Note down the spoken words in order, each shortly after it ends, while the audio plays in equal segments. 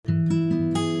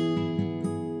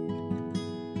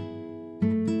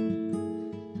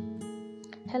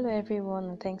Hello, everyone,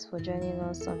 and thanks for joining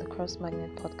us on the Cross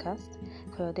Magnet podcast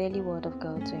for your daily word of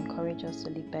God to encourage us to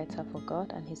live better for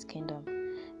God and His kingdom.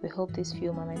 We hope these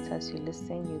few moments as you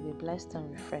listen, you'll be blessed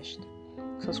and refreshed.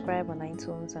 Subscribe on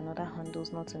iTunes and other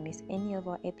handles not to miss any of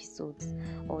our episodes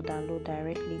or download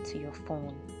directly to your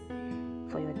phone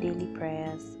for your daily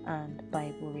prayers and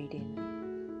Bible reading.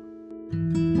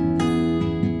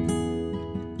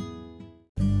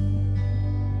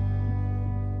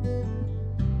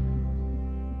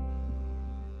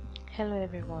 Hello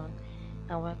everyone,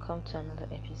 and welcome to another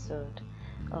episode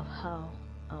of How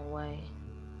and Why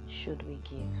Should We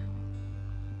Give.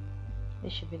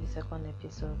 This should be the second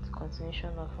episode, continuation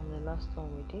of from the last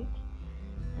one we did,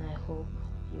 and I hope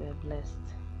you are blessed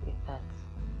with that.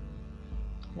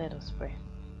 Let us pray.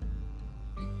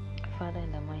 Father,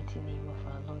 in the mighty name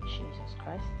of our Lord Jesus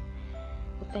Christ,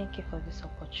 we thank you for this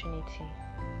opportunity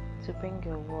to bring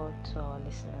your word to our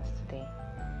listeners today.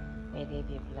 May they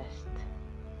be blessed.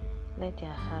 Let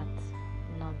their hearts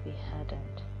not be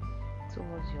hardened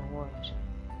towards your word,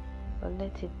 but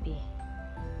let it be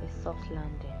a soft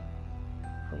landing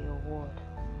for your word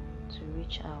to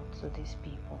reach out to these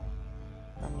people,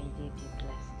 and may they be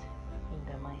blessed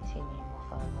in the mighty name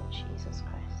of our Lord Jesus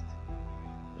Christ.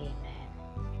 Amen.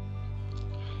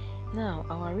 Now,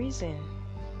 our reason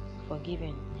for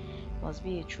giving must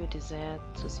be a true desire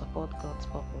to support God's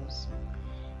purpose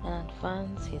and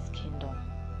advance His kingdom,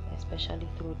 especially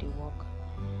through the work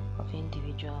of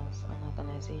individuals and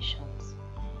organizations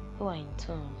who are in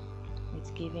tune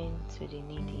with giving to the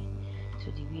needy,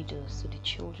 to the widows, to the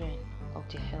children of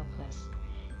the helpless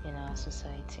in our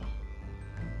society.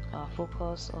 Our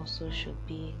focus also should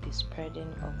be the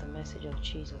spreading of the message of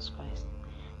Jesus Christ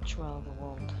throughout the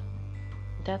world.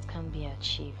 That can be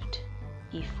achieved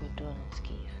if we do not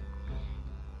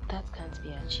give. That can't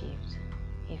be achieved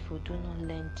if we do not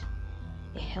lend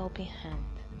a helping hand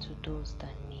to those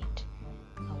that need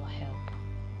our help.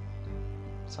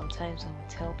 Sometimes I will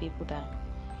tell people that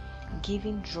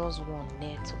giving draws one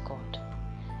near to God.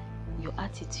 Your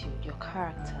attitude, your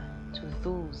character to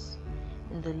those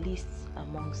in the least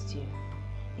amongst you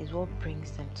is what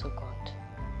brings them to God.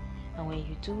 And when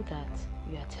you do that,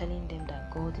 you are telling them that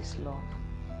God is love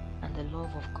and the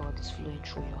love of God is flowing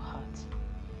through your heart.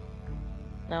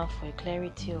 Now, for a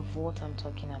clarity of what I'm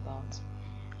talking about,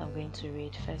 I'm going to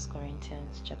read 1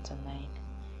 Corinthians chapter 9,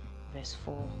 verse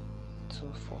 4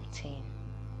 to 14.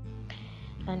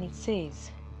 And it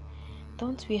says,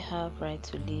 "Don't we have right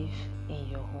to live in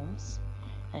your homes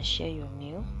and share your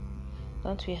meal?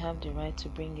 Don't we have the right to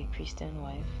bring a Christian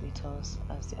wife with us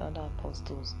as the other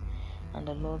apostles and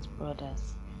the Lord's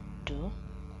brothers do?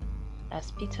 As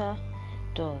Peter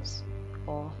does,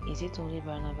 or is it only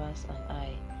Barnabas and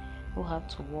I who have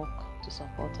to work to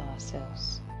support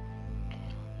ourselves?"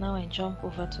 Now I jump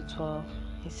over to 12.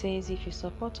 It says, "If you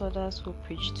support others who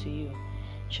preach to you,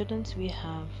 shouldn't we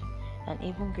have an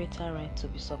even greater right to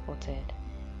be supported?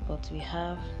 But we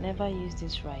have never used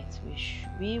this right.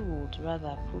 We would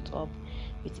rather put up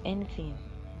with anything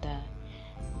that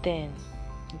then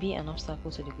be an obstacle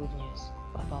to the good news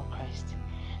about Christ.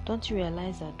 Don't you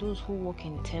realize that those who work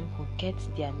in the temple get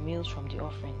their meals from the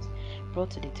offerings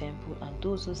brought to the temple, and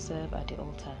those who serve at the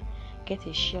altar get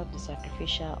a share of the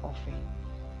sacrificial offering?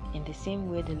 In the same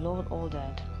way, the Lord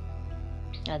ordered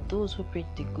that those who preach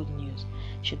the good news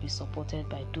should be supported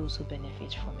by those who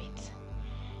benefit from it."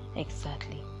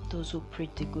 Exactly. Those who preach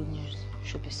the good news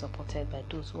should be supported by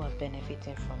those who are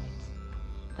benefiting from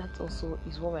it. That also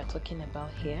is what we're talking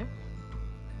about here,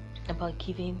 about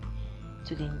giving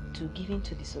to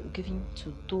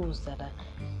those that are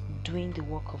doing the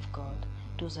work of God,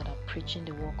 those that are preaching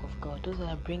the work of God, those that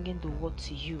are bringing the word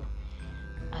to you.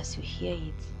 As you hear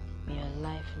it, may your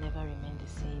life never remain the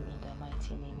same in the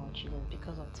mighty name of Jesus.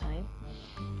 Because of time,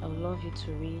 I would love you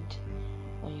to read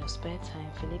on your spare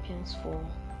time Philippians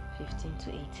 4:15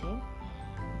 to 18,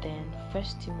 then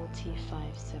 1 Timothy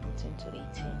 5:17 to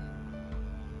 18.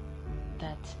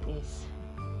 That is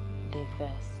the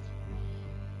verse.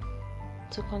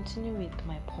 To continue with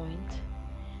my point,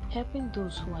 helping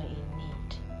those who are in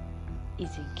need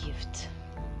is a gift.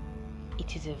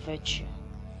 It is a virtue.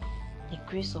 The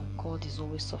grace of God is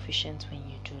always sufficient when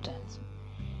you do that.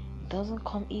 It doesn't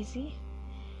come easy,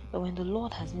 but when the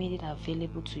Lord has made it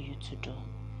available to you to do,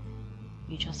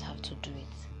 you just have to do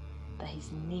it, that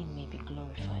His name may be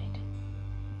glorified.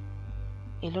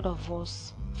 A lot of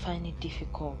us find it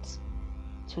difficult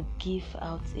to give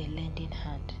out a lending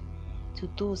hand to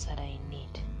those that are in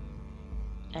need,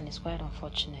 and it's quite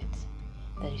unfortunate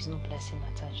there is no blessing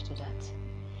attached to that.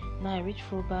 Now I read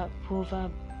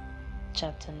Proverbs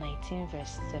chapter 19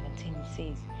 verse 17. It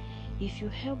says, "If you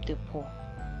help the poor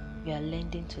You are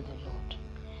lending to the Lord,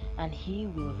 and He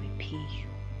will repay you.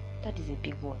 That is a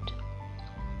big word.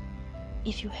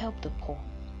 If you help the poor,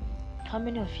 how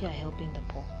many of you are helping the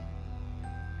poor?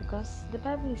 Because the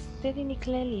Bible is stating it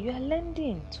clearly. You are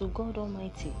lending to God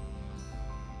Almighty.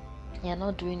 You are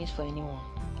not doing it for anyone.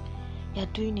 You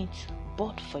are doing it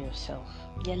but for yourself.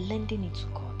 You are lending it to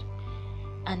God.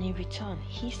 And in return,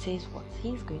 He says what? He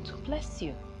is going to bless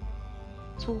you.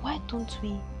 So why don't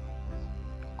we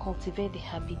cultivate the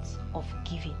habit of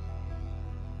giving?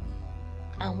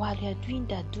 And while you are doing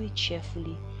that, do it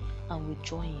cheerfully and with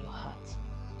joy in your heart.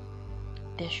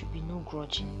 There should be no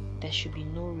grudging. There should be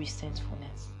no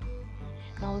resentfulness.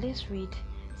 Now let's read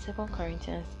 2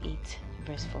 Corinthians 8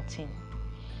 verse 14.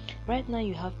 Right now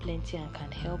you have plenty and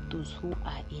can help those who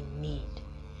are in need.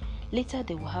 Later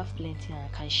they will have plenty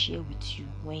and can share with you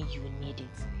when you need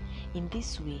it. In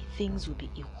this way, things will be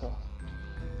equal.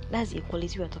 That's the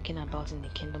equality we are talking about in the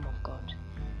kingdom of God.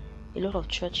 A lot of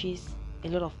churches, a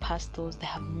lot of pastors, they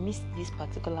have missed this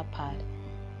particular part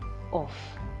of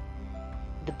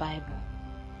the Bible.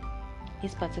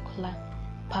 This particular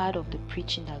part of the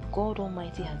preaching that God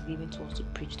Almighty has given to us to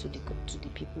preach to the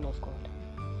people of God.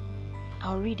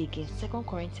 I'll read again, 2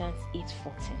 Corinthians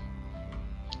 8:14.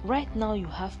 Right now you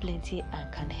have plenty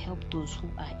and can help those who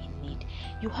are in need.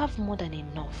 You have more than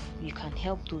enough. You can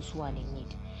help those who are in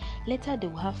need. Later they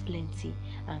will have plenty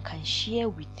and can share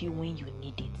with you when you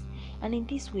need it. And in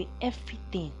this way,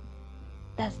 everything,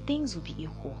 that things will be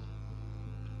equal.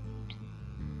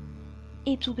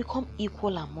 It will become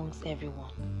equal amongst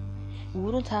everyone. We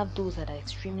wouldn't have those that are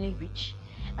extremely rich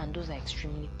and those that are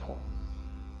extremely poor.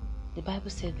 The Bible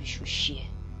said we should share.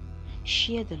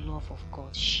 Share the love of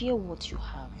God. Share what you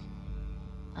have.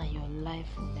 And your life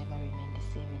will never remain the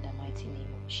same in the mighty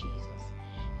name of Jesus.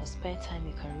 For spare time,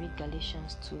 you can read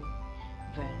Galatians 2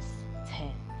 verse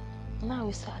 10. Now,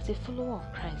 as a follower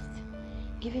of Christ,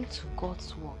 giving to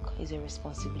God's work is a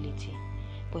responsibility,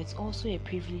 but it's also a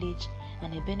privilege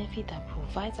and a benefit that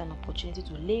provides an opportunity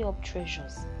to lay up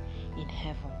treasures in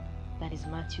heaven. That is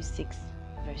Matthew 6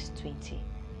 verse 20.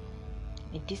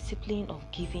 The discipline of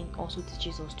giving also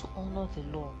teaches us to honor the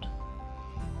Lord.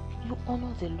 You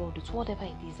honor the Lord with whatever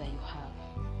it is that you have.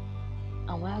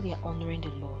 And while you are honoring the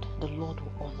Lord will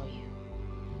honor you.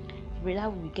 Brother,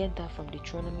 we get that from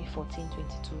Deuteronomy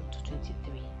 14:22 to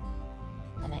 23.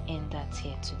 And I end that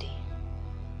here today.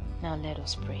 Now let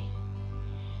us pray.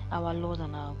 Our Lord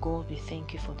and our God, we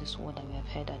thank you for this word that we have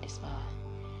heard at this hour.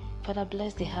 Father,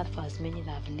 bless the heart for as many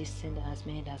that have listened and as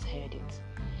many that have heard it.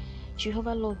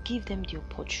 Jehovah, Lord, give them the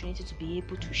opportunity to be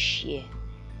able to share,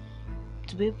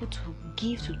 to be able to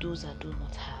give to those that do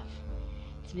not have,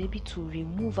 to be able to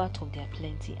remove out of their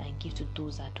plenty and give to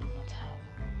those that do not have.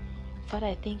 Father,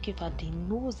 I thank you for the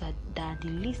those that are the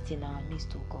least in our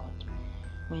midst, oh God.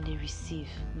 When they receive,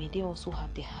 may they also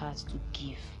have the heart to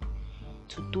give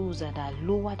to those that are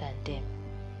lower than them,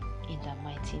 in the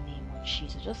mighty name of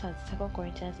Jesus. Just as 2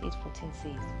 Corinthians 8:14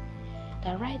 says,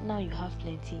 that right now you have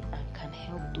plenty and can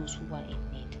help those who are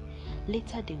in need.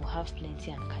 Later they will have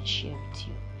plenty and can share with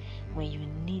you. When you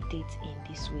need it in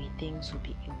this way, things will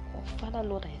be equal. Father,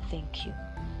 Lord, I thank you.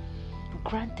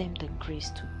 Grant them the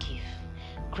grace to give.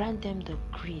 Grant them the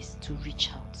grace to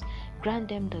reach out. Grant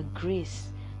them the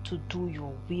grace to do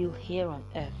your will here on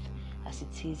earth as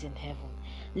it is in heaven.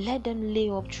 Let them lay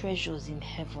up treasures in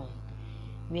heaven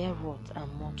where wrath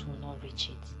and moth will not reach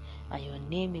it, and your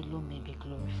name alone may be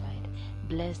glorified.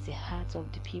 Bless the hearts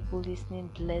of the people listening.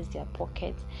 Bless their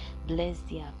pockets. Bless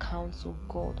their accounts, oh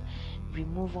God.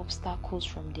 Remove obstacles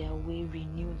from their way.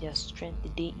 Renew their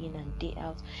strength day in and day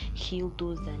out. Heal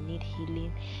those that need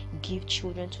healing. Give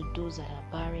children to those that are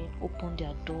barren. Open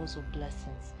their doors of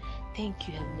blessings. Thank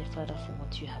you, Heavenly Father, for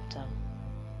what you have done.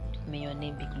 May your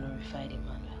name be glorified,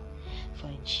 Emmanuel. For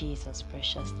in Jesus'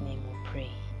 precious name we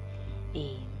pray.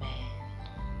 Amen.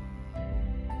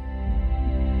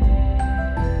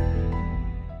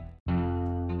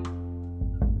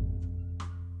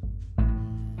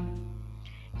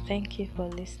 Thank you for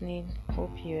listening.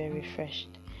 Hope you are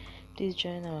refreshed. Please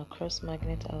join our Cross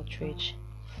Magnet outreach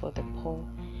for the poor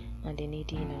and the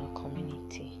needy in our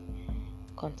community.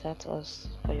 Contact us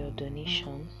for your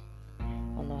donation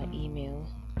on our email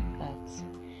at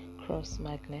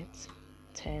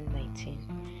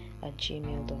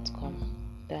crossmagnet1019@gmail.com.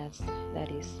 That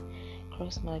is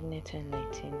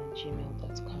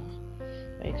crossmagnet1019@gmail.com.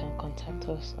 Or you can contact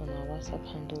us on our WhatsApp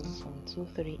handles on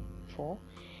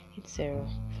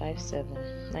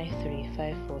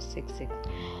 234-8057-935466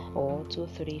 or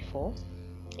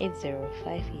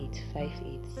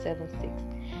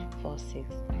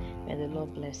 234-8058-587646. May the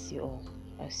Lord bless you all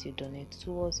as you donate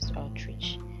towards this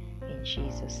outreach. In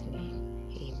Jesus' name.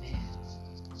 Amen.